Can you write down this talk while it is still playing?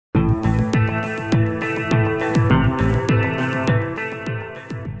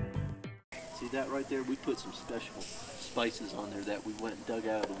right there, we put some special spices on there that we went and dug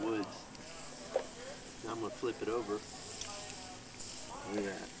out of the woods. Now I'm going to flip it over. Look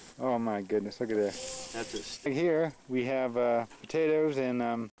at that. Oh my goodness, look at this. That's Here we have potatoes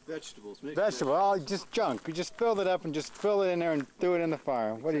and vegetables. all just junk. We just filled it up and just filled it in there and threw it in the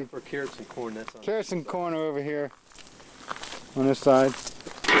fire. What do you? For carrots and corn, that's on. Carrots and corn are over here on this side.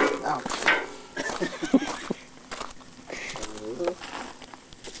 Ouch.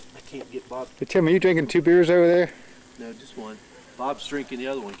 I can't get Bob. Hey, Tim, are you drinking 2 beers over there? No, just one. Bob's drinking the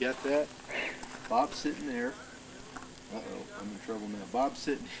other one. Got that? Bob's sitting there. Uh-oh, I'm in trouble now. Bob's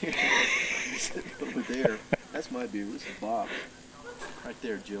sitting here. Sitting over there. That's my beer. This is Bob. Right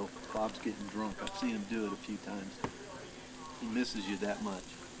there, Jill. Bob's getting drunk. I've seen him do it a few times. He misses you that much.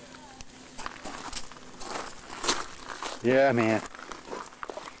 Yeah, man.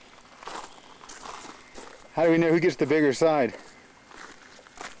 How do we know who gets the bigger side?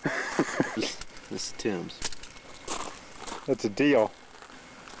 This is Tim's. That's a deal.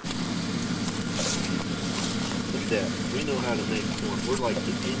 Look at that. We know how to make corn. We're like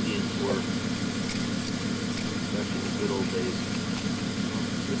the Indians were back in the good old days.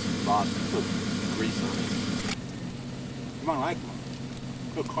 This is Bob. Put grease on it. You might like one.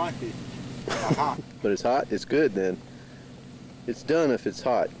 Real crunchy. But it's hot? It's good then. It's done if it's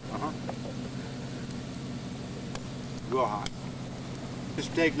hot. Real hot. This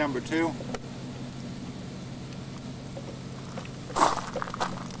is steak number 2.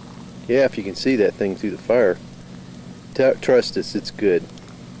 Yeah, if you can see that thing through the fire. Trust us, it's good.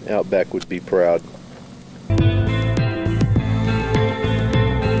 Outback would be proud.